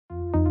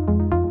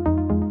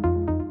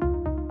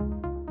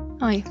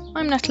Hi,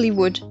 I'm Natalie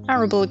Wood,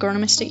 arable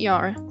agronomist at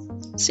Yara.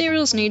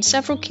 Cereals need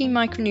several key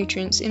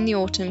micronutrients in the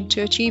autumn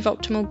to achieve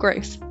optimal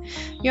growth.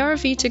 Yara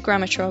Vita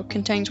Gramitrol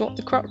contains what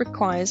the crop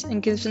requires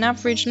and gives an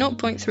average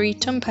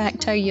 0.3 tonne per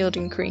hectare yield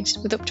increase,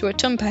 with up to a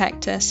tonne per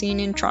hectare seen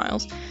in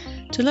trials.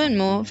 To learn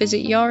more,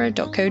 visit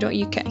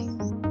yara.co.uk.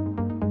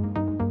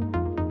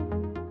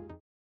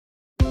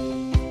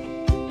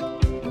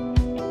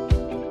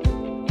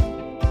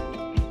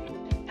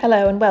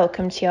 Hello and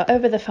welcome to your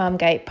Over the Farm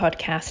Gate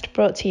podcast,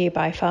 brought to you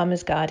by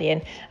Farmers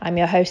Guardian. I'm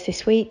your host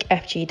this week,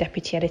 FG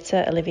Deputy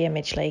Editor Olivia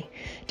Midgley.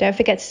 Don't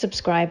forget to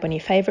subscribe on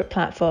your favourite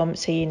platform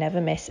so you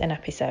never miss an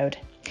episode.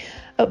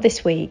 Up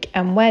this week,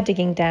 and we're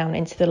digging down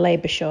into the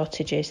labour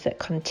shortages that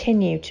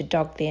continue to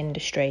dog the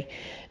industry.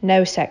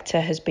 No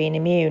sector has been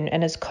immune,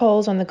 and as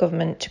calls on the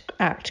government to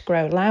act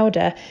grow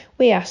louder,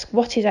 we ask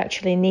what is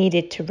actually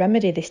needed to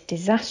remedy this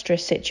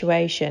disastrous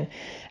situation.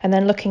 And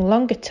then looking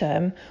longer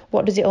term,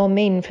 what does it all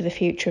mean for the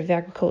future of the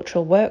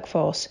agricultural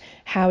workforce?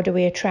 How do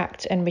we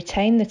attract and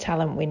retain the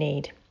talent we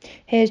need?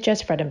 Here's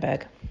Jez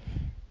Fredenberg.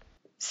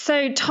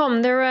 So,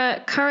 Tom, there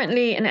are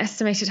currently an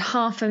estimated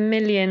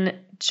 500,000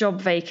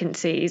 job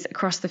vacancies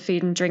across the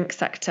food and drink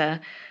sector,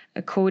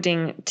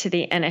 according to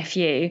the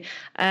NFU.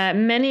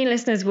 Many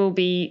listeners will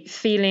be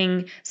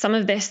feeling some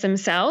of this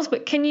themselves,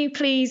 but can you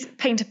please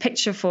paint a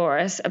picture for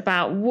us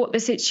about what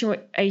the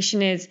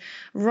situation is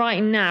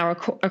right now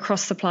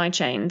across supply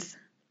chains?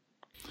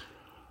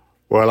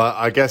 Well,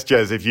 I guess,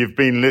 Jez, if you've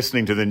been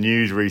listening to the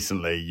news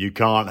recently, you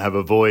can't have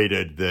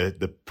avoided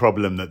the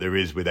problem that there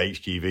is with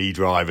HGV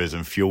drivers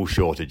and fuel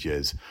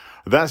shortages.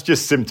 That's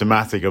just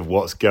symptomatic of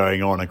what's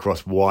going on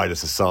across wider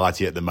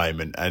society at the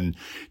moment. And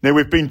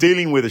we've been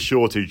dealing with a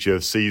shortage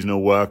of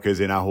seasonal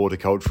workers in our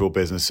horticultural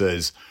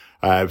businesses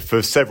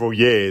for several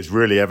years,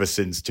 really ever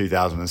since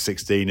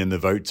 2016 and the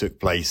vote took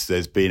place.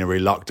 There's been a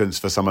reluctance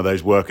for some of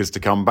those workers to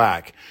come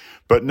back.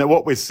 But no,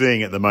 what we're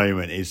seeing at the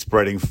moment is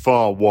spreading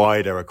far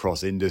wider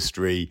across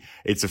industry.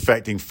 It's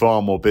affecting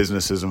far more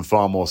businesses and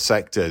far more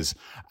sectors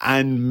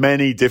and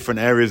many different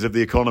areas of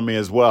the economy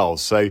as well.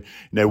 So,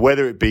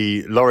 whether it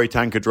be lorry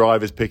tanker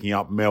drivers picking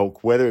up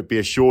milk, whether it be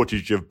a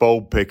shortage of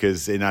bulb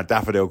pickers in our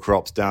daffodil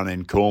crops down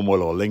in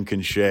Cornwall or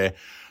Lincolnshire,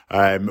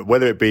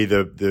 whether it be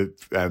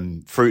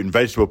the fruit and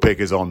vegetable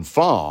pickers on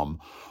farm,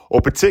 or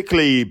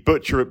particularly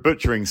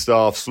butchering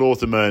staff,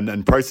 slaughtermen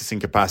and processing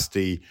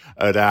capacity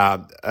at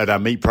our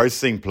meat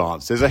processing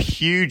plants. There's a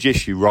huge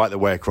issue right the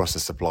way across the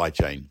supply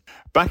chain.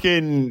 Back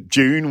in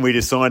June, we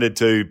decided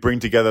to bring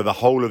together the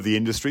whole of the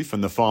industry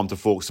from the farm to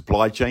fork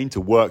supply chain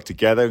to work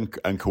together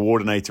and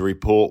coordinate a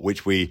report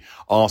which we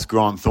asked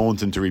Grant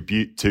Thornton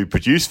to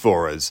produce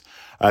for us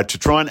to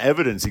try and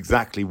evidence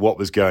exactly what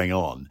was going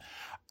on.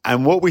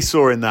 And what we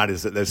saw in that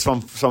is that there's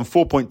some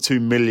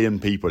 4.2 million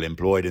people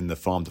employed in the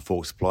farm to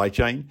fork supply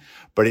chain,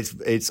 but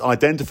it's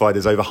identified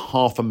as over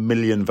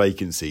 500,000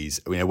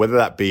 vacancies, whether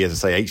that be, as I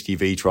say,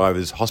 HGV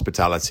drivers,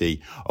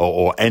 hospitality,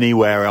 or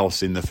anywhere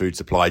else in the food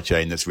supply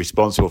chain that's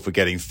responsible for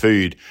getting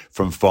food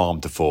from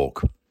farm to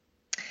fork.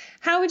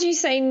 How would you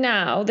say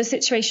now, the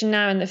situation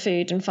now in the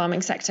food and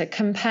farming sector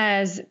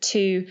compares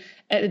to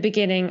at the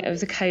beginning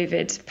of the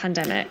COVID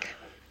pandemic?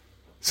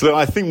 So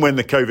I think when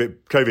the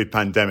COVID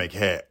pandemic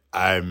hit,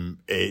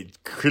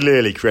 it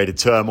clearly created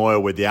turmoil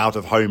with the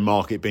out-of-home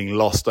market being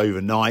lost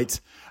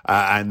overnight,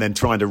 and then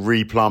trying to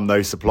replumb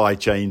those supply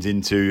chains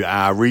into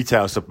our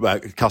retail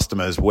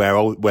customers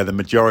where the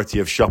majority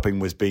of shopping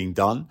was being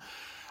done.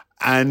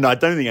 And I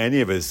don't think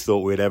any of us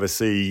thought we'd ever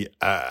see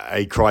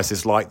a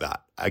crisis like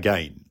that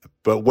again.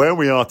 But where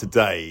we are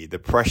today, the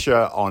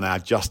pressure on our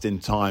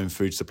just-in-time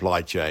food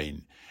supply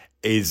chain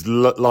is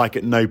like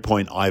at no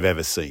point I've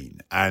ever seen.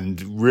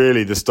 And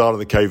really the start of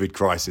the COVID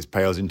crisis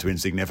pales into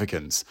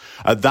insignificance.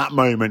 At that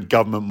moment,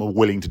 government were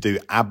willing to do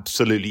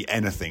absolutely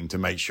anything to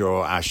make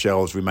sure our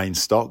shelves remain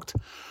stocked.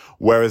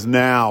 Whereas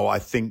now I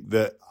think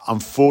that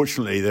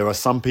unfortunately there are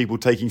some people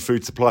taking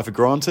food supply for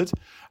granted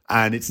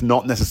and it's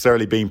not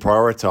necessarily being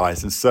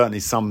prioritized. And certainly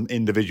some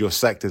individual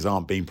sectors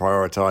aren't being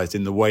prioritized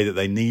in the way that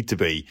they need to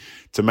be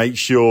to make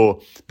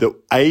sure that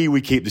we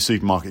keep the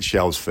supermarket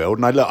shelves filled.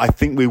 And I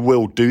think we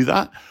will do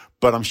that.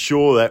 But I'm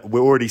sure that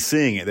we're already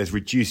seeing it. There's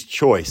reduced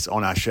choice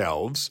on our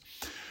shelves.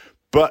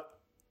 But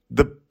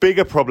the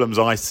bigger problems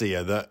I see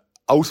are that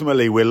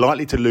ultimately we're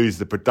likely to lose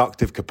the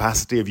productive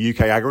capacity of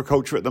UK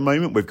agriculture at the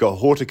moment. We've got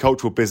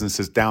horticultural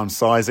businesses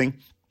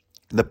downsizing.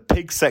 The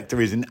pig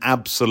sector is in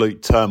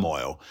absolute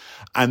turmoil.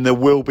 And there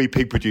will be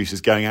pig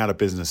producers going out of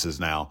businesses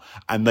now,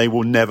 and they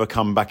will never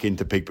come back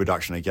into pig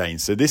production again.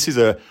 So this is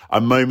a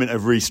moment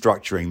of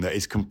restructuring that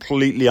is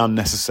completely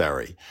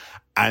unnecessary.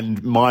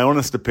 And my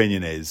honest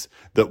opinion is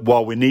that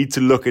while we need to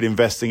look at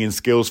investing in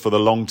skills for the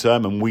long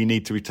term, and we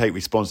need to take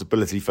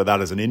responsibility for that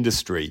as an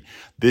industry,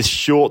 this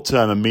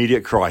short-term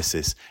immediate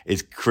crisis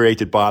is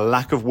created by a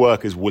lack of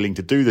workers willing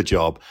to do the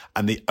job,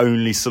 and the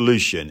only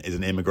solution is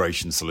an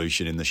immigration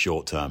solution in the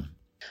short term.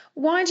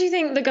 Why do you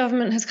think the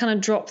government has kind of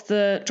dropped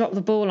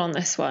the ball on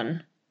this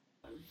one?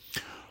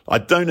 I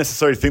don't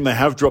necessarily think they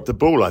have dropped the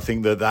ball. I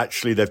think that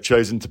actually they've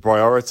chosen to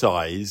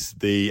prioritise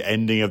the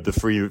ending of the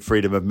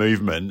freedom of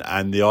movement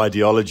and the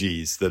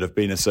ideologies that have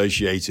been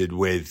associated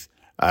with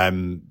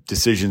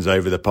decisions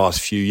over the past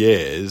few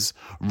years,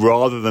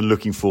 rather than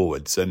looking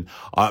forwards. And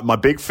my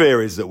big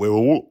fear is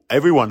that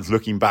everyone's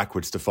looking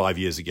backwards to 5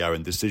 years ago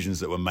and decisions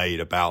that were made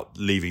about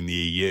leaving the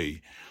EU.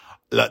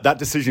 That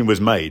decision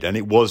was made, and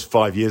it was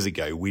 5 years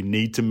ago. We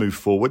need to move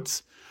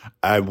forwards.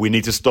 We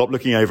need to stop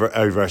looking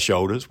over our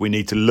shoulders. We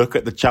need to look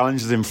at the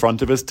challenges in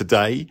front of us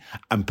today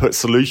and put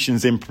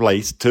solutions in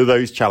place to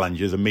those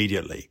challenges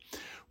immediately.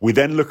 We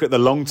then look at the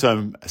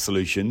long-term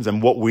solutions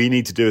and what we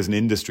need to do as an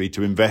industry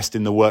to invest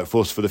in the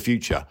workforce for the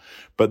future.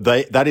 But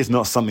that is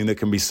not something that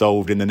can be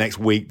solved in the next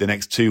week, the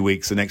next 2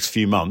 weeks, the next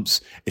few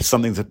months. It's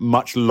something that's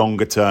much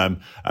longer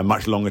term and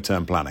much longer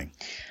term planning.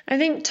 I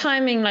think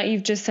timing, like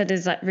you've just said,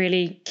 is like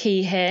really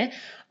key here.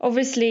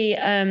 Obviously,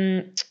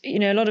 a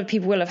lot of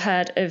people will have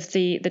heard of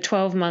the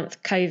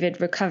 12-month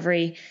COVID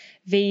recovery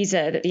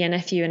visa that the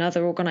NFU and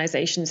other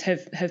organisations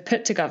have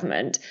put to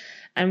government.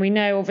 And we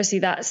know, obviously,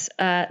 that's,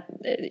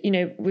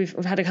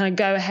 we've had a kind of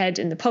go ahead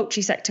in the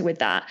poultry sector with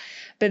that.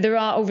 But there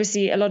are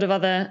obviously a lot of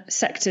other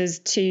sectors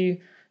to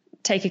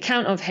take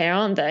account of here,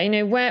 aren't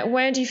there?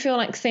 Where do you feel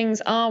like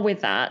things are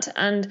with that?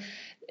 And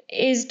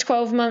is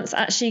 12 months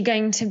actually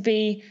going to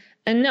be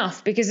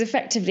enough? Because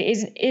effectively,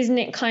 isn't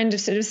it kind of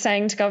sort of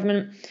saying to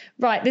government,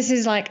 right, this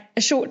is like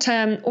a short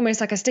term,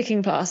 almost like a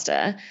sticking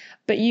plaster,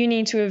 but you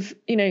need to have,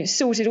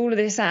 sorted all of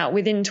this out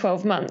within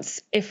 12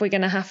 months if we're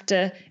going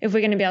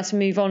to be able to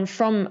move on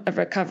from a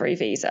recovery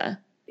visa?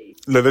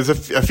 Look, there's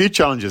a few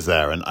challenges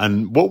there.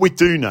 And what we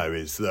do know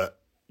is that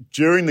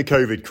during the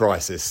COVID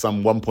crisis,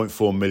 some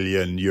 1.4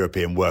 million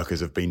European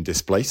workers have been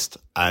displaced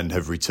and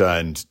have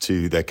returned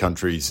to their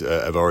countries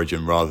of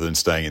origin rather than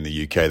staying in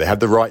the UK. They have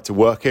the right to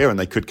work here and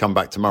they could come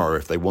back tomorrow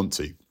if they want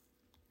to.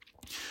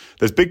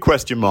 There's big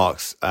question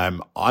marks.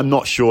 I'm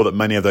not sure that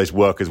many of those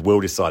workers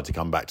will decide to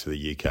come back to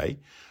the UK,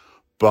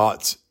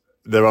 but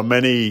there are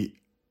many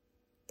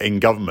in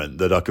government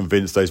that are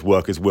convinced those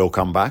workers will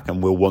come back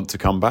and will want to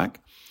come back.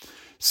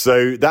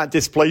 So that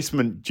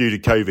displacement due to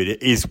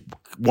COVID is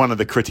one of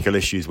the critical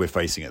issues we're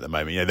facing at the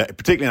moment.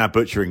 Particularly in our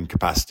butchering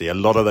capacity, a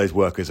lot of those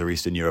workers are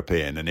Eastern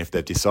European, and if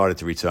they've decided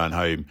to return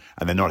home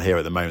and they're not here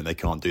at the moment, they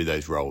can't do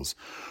those roles.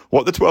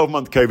 What the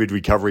 12-month COVID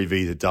recovery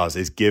visa does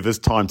is give us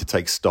time to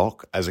take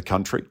stock as a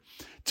country,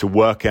 to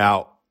work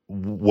out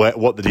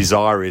what the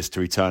desire is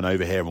to return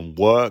over here and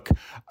work,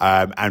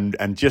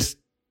 and just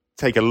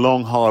take a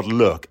long, hard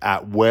look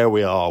at where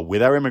we are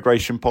with our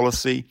immigration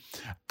policy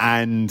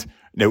and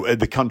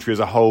the country as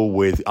a whole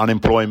with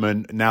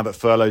unemployment. Now that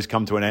furloughs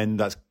come to an end,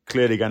 that's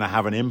clearly going to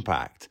have an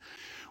impact.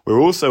 We're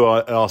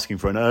also asking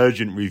for an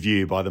urgent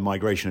review by the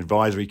Migration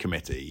Advisory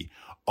Committee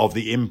of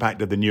the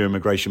impact of the new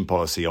immigration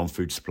policy on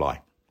food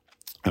supply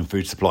and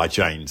food supply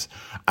chains.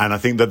 And I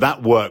think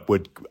that work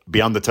would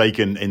be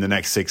undertaken in the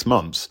next 6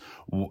 months,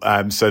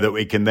 so that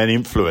we can then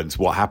influence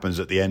what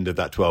happens at the end of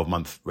that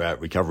 12-month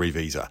recovery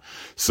visa.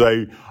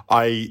 So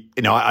I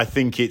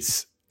think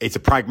it's a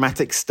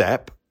pragmatic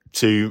step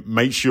to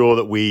make sure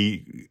that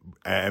we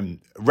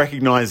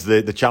recognise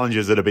the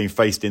challenges that are being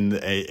faced in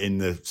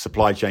the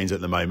supply chains at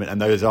the moment, and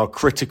those are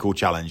critical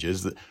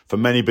challenges. That for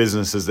many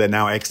businesses, they're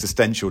now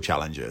existential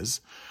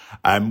challenges.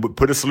 We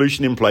put a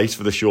solution in place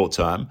for the short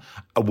term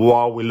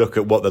while we look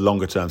at what the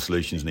longer term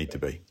solutions need to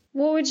be.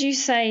 What would you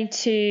say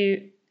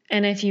to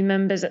NFU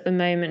members at the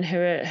moment who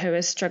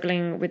are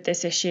struggling with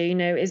this issue?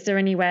 Is there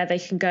anywhere they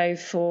can go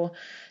for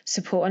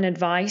support and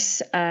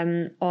advice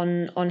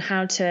on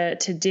how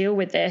to deal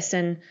with this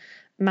and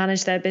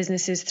manage their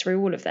businesses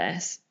through all of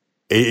this?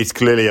 It's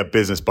clearly a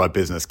business by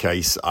business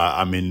case.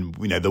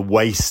 The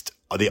waste,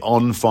 the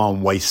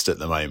on-farm waste at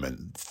the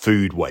moment,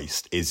 food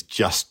waste, is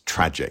just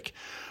tragic.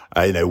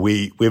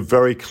 We're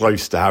very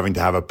close to having to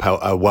have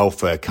a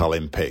welfare cull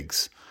in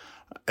pigs.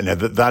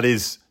 That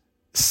is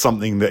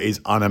something that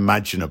is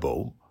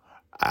unimaginable.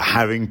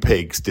 Having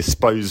pigs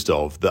disposed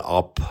of that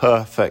are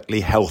perfectly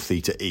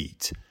healthy to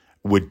eat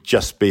would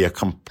just be a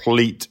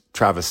complete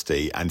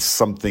travesty and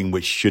something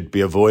which should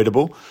be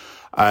avoidable.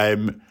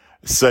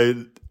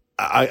 So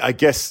I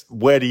guess,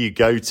 where do you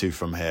go to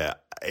from here?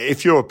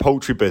 If you're a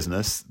poultry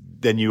business,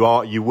 then you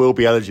will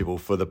be eligible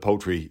for the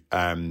poultry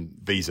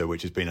visa,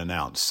 which has been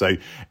announced. So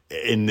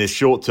in the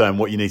short term,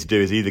 what you need to do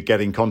is either get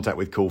in contact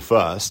with Cool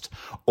First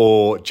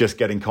or just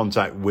get in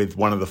contact with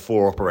one of the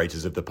 4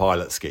 operators of the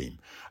pilot scheme.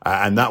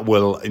 And that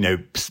will,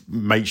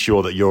 make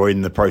sure that you're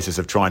in the process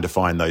of trying to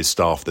find those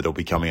staff that will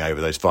be coming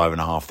over, those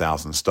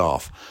 5,500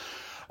 staff.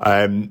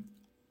 I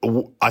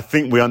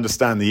think we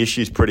understand the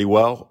issues pretty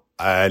well,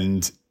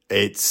 and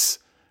we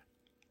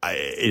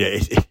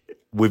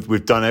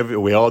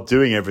are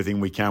doing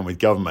everything we can with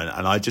government,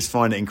 and I just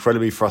find it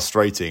incredibly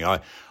frustrating.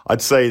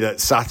 I'd say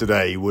that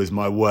Saturday was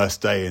my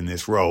worst day in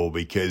this role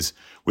because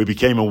we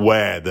became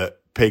aware that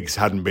pigs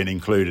hadn't been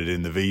included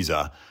in the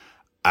visa,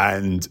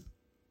 and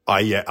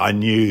I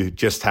knew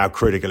just how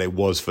critical it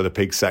was for the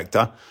pig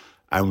sector,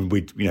 and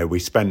we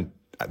spent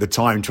at the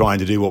time trying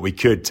to do what we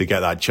could to get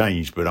that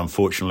changed, but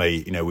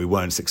unfortunately, we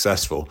weren't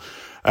successful.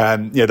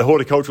 The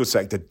horticultural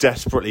sector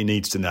desperately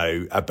needs to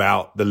know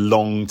about the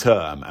long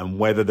term and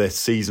whether they're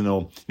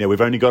seasonal.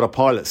 We've only got a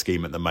pilot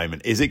scheme at the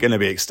moment. Is it going to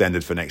be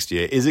extended for next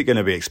year? Is it going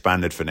to be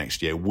expanded for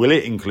next year? Will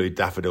it include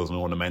daffodils and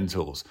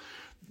ornamentals?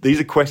 These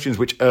are questions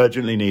which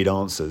urgently need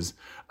answers.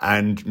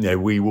 And,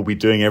 we will be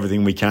doing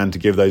everything we can to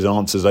give those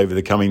answers over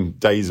the coming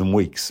days and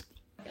weeks.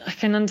 I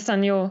can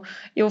understand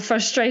your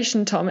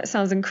frustration, Tom. It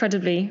sounds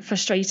incredibly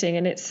frustrating,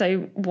 and it's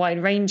so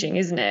wide-ranging,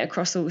 isn't it,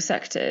 across all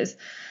sectors?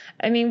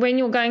 I mean, when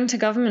you're going to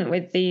government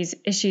with these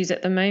issues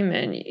at the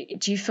moment,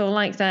 do you feel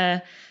like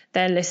they're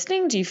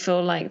listening? Do you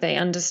feel like they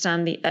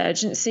understand the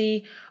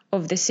urgency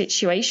of the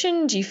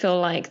situation? Do you feel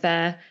like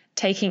they're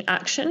taking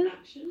action?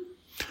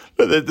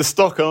 But the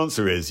stock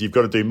answer is you've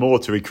got to do more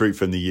to recruit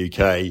from the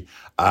UK,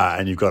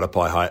 and you've got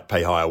to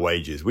pay higher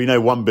wages. We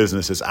know one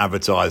business is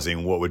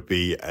advertising what would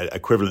be an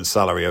equivalent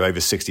salary of over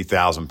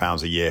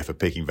 £60,000 a year for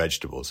picking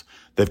vegetables.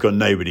 They've got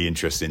nobody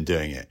interested in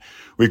doing it.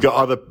 We've got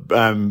other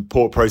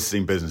pork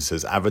processing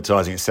businesses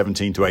advertising at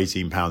 £17 to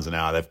 £18 an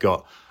hour. They've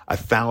got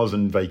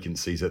 1,000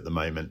 vacancies at the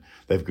moment.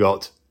 They've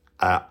got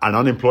an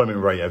unemployment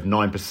rate of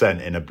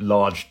 9% in a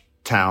large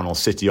town or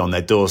city on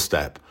their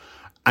doorstep.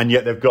 And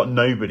yet they've got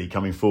nobody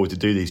coming forward to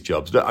do these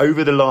jobs. But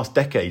over the last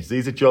decades,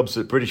 these are jobs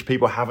that British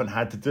people haven't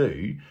had to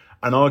do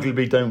and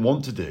arguably don't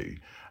want to do.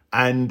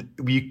 And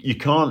you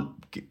can't,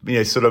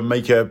 sort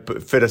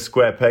of fit a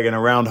square peg in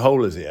a round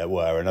hole, as it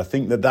were. And I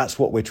think that's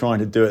what we're trying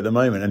to do at the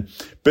moment. And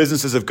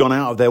businesses have gone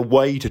out of their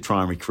way to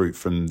try and recruit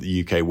from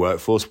the UK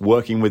workforce,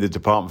 working with the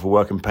Department for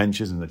Work and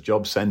Pensions and the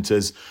job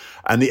centres.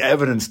 And the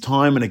evidence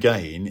time and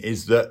again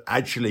is that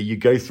actually you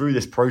go through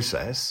this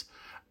process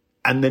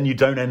and then you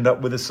don't end up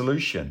with a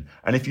solution.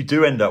 And if you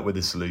do end up with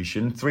a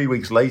solution, 3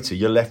 weeks later,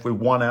 you're left with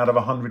 1 out of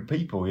 100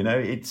 people.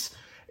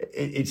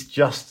 It's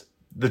just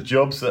the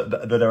jobs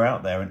that are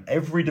out there. And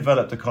every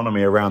developed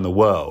economy around the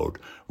world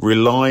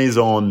relies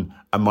on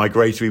a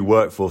migratory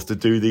workforce to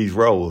do these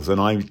roles. And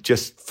I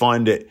just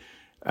find it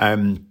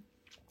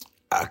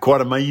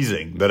quite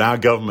amazing that our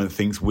government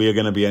thinks we're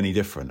going to be any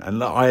different.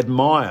 And I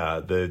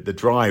admire the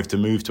drive to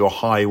move to a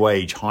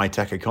high-wage,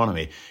 high-tech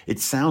economy.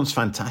 It sounds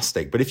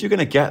fantastic. But if you're going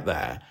to get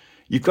there,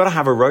 you've got to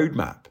have a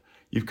roadmap.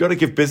 You've got to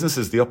give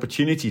businesses the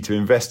opportunity to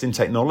invest in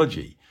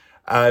technology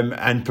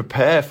and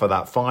prepare for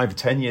that 5,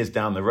 10 years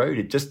down the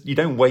road. You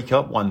don't wake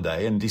up one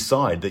day and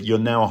decide that you're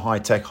now a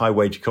high-tech,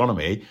 high-wage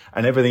economy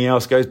and everything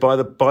else goes by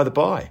the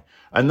by.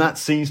 And that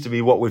seems to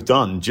be what we've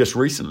done just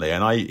recently.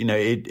 And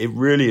it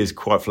really is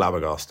quite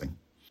flabbergasting.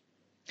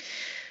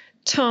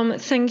 Tom,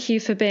 thank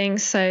you for being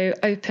so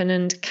open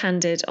and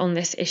candid on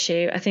this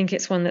issue. I think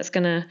it's one that's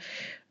going to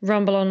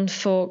rumble on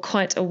for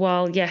quite a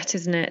while yet,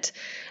 isn't it?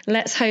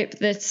 Let's hope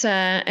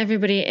that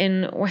everybody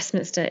in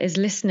Westminster is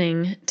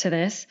listening to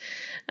this.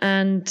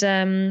 And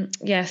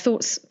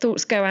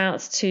thoughts go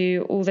out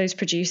to all those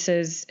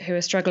producers who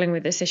are struggling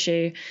with this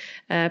issue,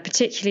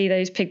 particularly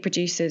those pig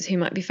producers who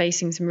might be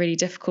facing some really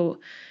difficult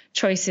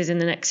choices in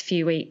the next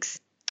few weeks.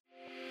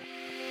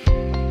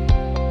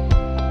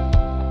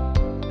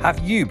 Have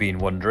you been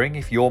wondering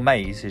if your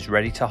maize is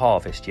ready to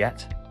harvest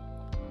yet?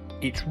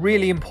 It's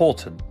really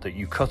important that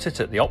you cut it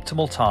at the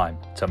optimal time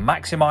to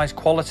maximise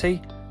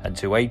quality and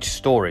to age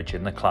storage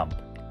in the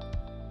clamp.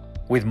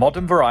 With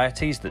modern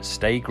varieties that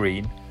stay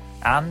green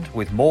and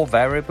with more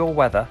variable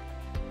weather,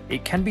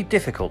 it can be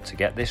difficult to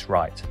get this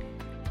right.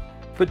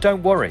 But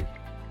don't worry,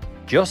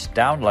 just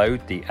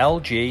download the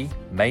LG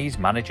Maize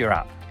Manager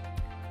app.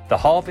 The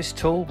harvest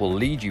tool will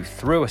lead you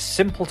through a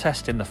simple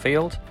test in the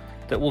field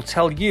that will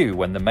tell you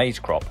when the maize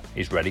crop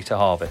is ready to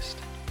harvest.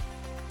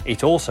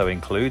 It also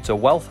includes a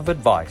wealth of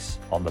advice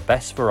on the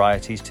best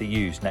varieties to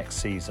use next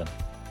season.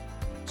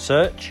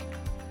 Search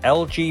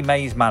LG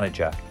Maize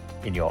Manager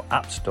in your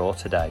App Store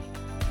today.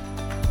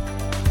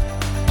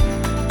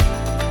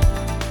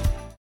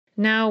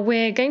 Now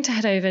we're going to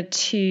head over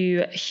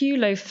to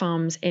Hewlow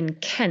Farms in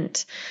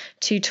Kent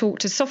to talk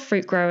to soft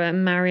fruit grower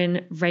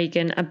Marion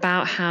Reagan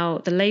about how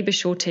the labour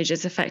shortage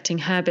is affecting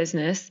her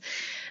business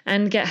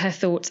and get her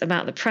thoughts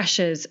about the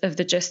pressures of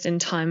the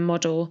just-in-time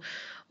model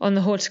on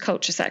the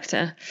horticulture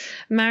sector.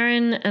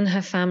 Marion and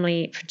her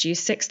family produce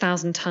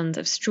 6,000 tonnes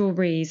of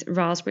strawberries,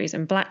 raspberries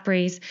and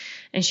blackberries,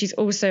 and she's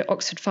also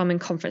Oxford Farming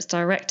Conference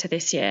Director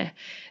this year.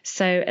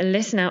 So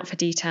listen out for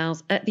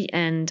details at the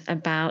end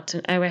about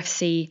an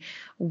OFC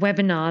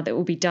webinar that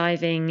will be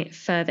diving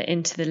further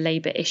into the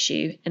labour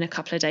issue in a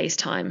couple of days'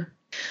 time.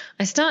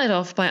 I started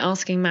off by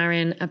asking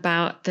Marion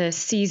about the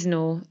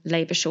seasonal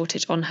labour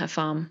shortage on her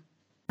farm.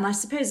 And I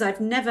suppose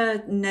I've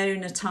never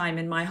known a time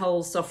in my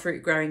whole soft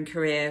fruit growing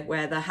career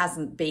where there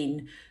hasn't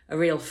been a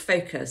real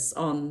focus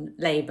on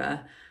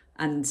labour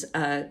and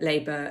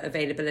labour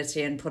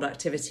availability and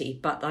productivity.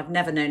 But I've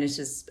never known it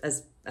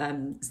as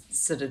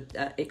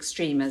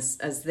extreme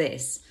as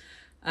this.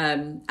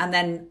 And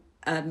then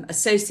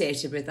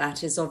associated with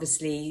that is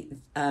obviously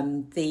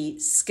the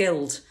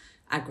skilled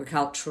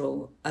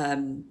agricultural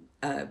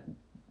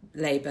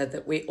labour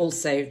that we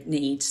also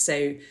need.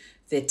 So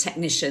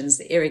technicians,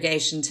 the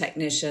irrigation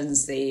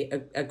technicians, the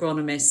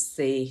agronomists,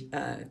 the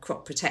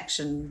crop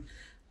protection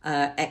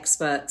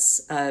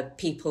experts,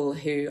 people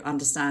who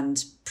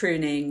understand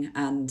pruning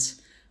and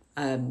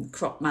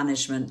crop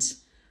management,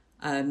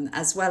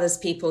 as well as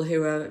people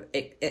who are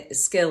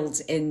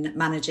skilled in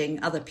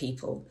managing other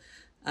people.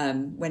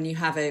 When you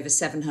have over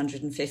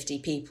 750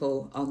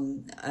 people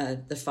on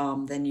the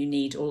farm, then you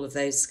need all of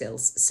those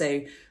skills.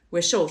 So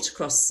we're short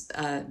across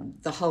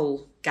the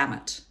whole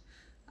gamut,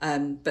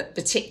 but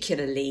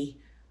particularly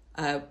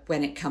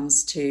when it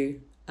comes to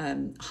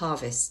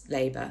harvest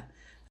labour.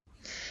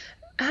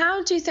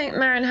 How do you think,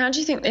 Marion,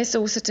 this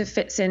all sort of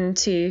fits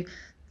into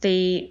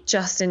the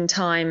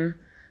just-in-time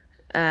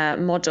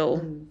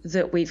model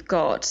that we've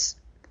got?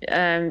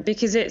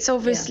 Because it's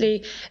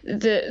obviously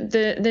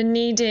the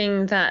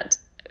needing that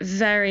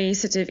very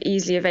sort of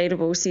easily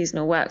available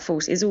seasonal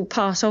workforce is all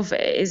part of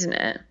it, isn't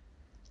it?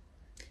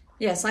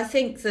 Yes, I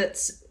think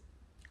that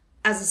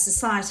as a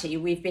society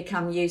we've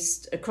become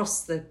used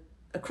across the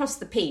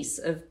piece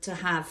to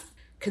have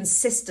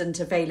consistent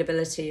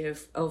availability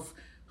of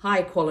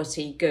high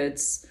quality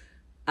goods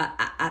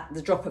at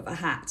the drop of a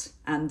hat,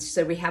 and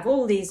so we have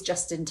all these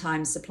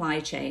just-in-time supply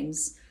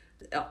chains,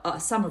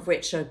 some of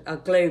which are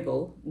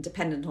global,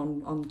 dependent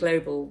on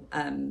global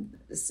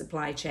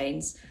supply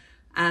chains,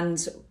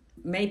 and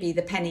maybe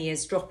the penny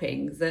is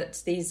dropping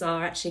that these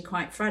are actually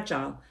quite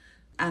fragile,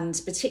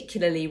 and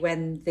particularly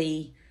when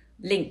the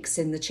links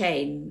in the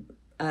chain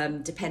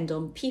depend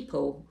on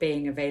people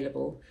being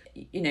available.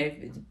 You know,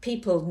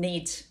 people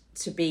need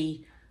to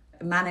be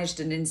managed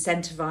and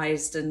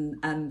incentivized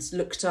and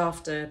looked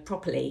after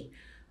properly,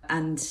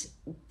 and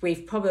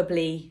we've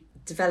probably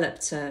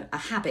developed a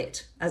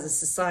habit as a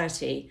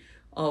society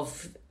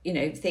of, you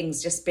know,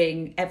 things just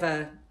being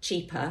ever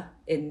cheaper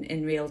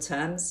in real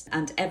terms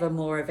and ever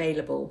more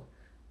available.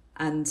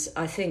 And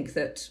I think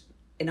that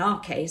in our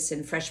case,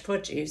 in fresh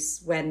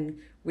produce, when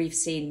we've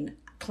seen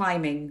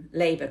climbing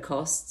labour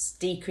costs,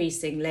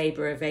 decreasing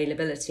labour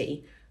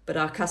availability, but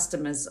our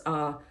customers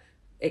are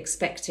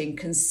expecting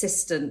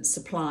consistent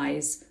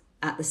supplies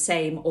at the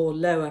same or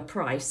lower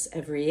price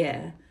every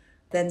year,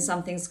 then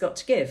something's got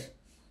to give.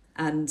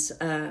 And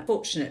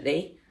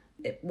fortunately,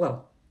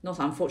 not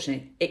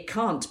unfortunately, it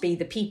can't be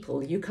the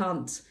people. You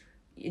can't,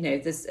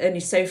 there's only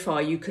so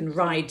far you can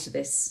ride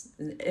this,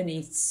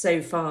 only so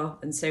far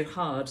and so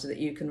hard that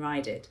you can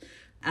ride it.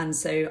 And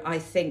so I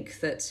think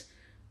that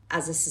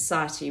as a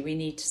society, we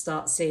need to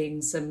start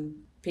seeing some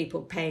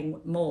people paying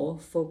more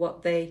for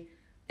what they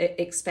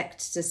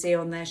expect to see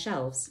on their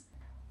shelves.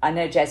 I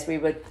know, Jez, we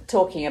were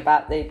talking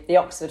about the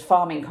Oxford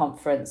Farming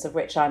Conference, of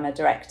which I'm a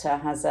director,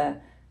 has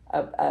a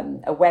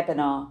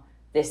webinar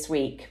this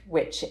week,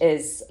 which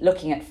is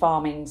looking at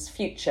farming's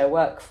future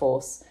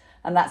workforce.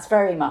 And that's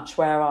very much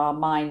where our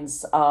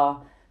minds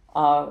are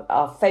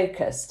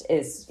focused,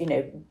 is,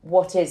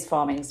 what is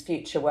farming's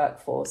future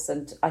workforce?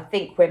 And I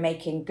think we're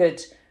making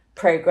good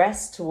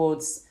progress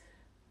towards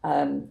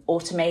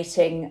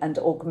automating and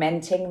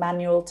augmenting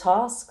manual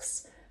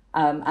tasks,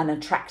 and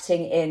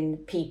attracting in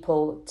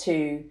people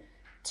to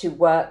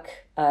work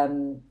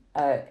on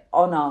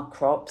our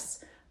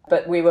crops.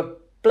 But we were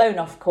blown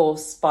off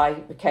course by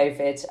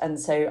COVID, and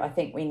so I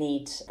think we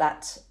need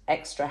that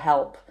extra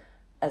help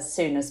as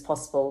soon as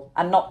possible,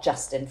 and not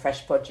just in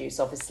fresh produce.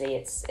 Obviously,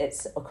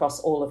 it's across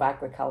all of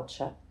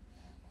agriculture.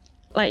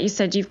 Like you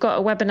said, you've got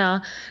a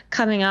webinar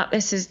coming up.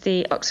 This is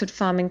the Oxford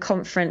Farming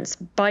Conference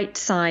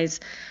bite-size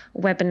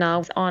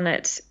webinar on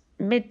at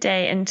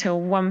midday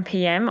until 1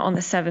 p.m. on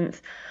the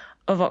 7th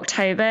of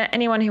October.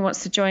 Anyone who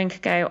wants to join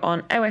could go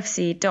on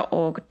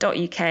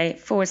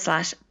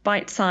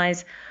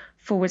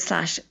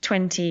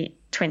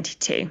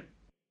ofc.org.uk/bite-size/2022.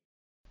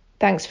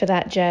 Thanks for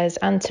that, Jez,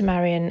 and to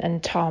Marion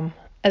and Tom.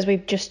 As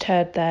we've just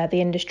heard there,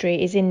 the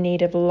industry is in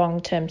need of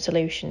long-term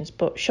solutions,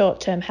 but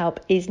short-term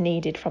help is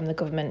needed from the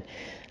government.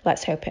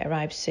 Let's hope it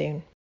arrives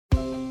soon.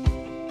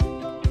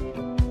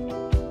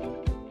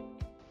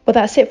 Well,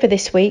 that's it for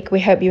this week. We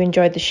hope you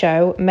enjoyed the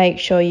show. Make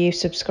sure you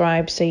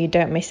subscribe so you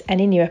don't miss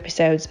any new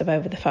episodes of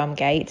Over the Farm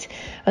Gate.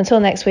 Until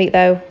next week,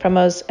 though, from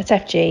us at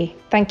FG,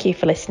 thank you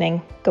for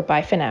listening.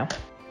 Goodbye for now.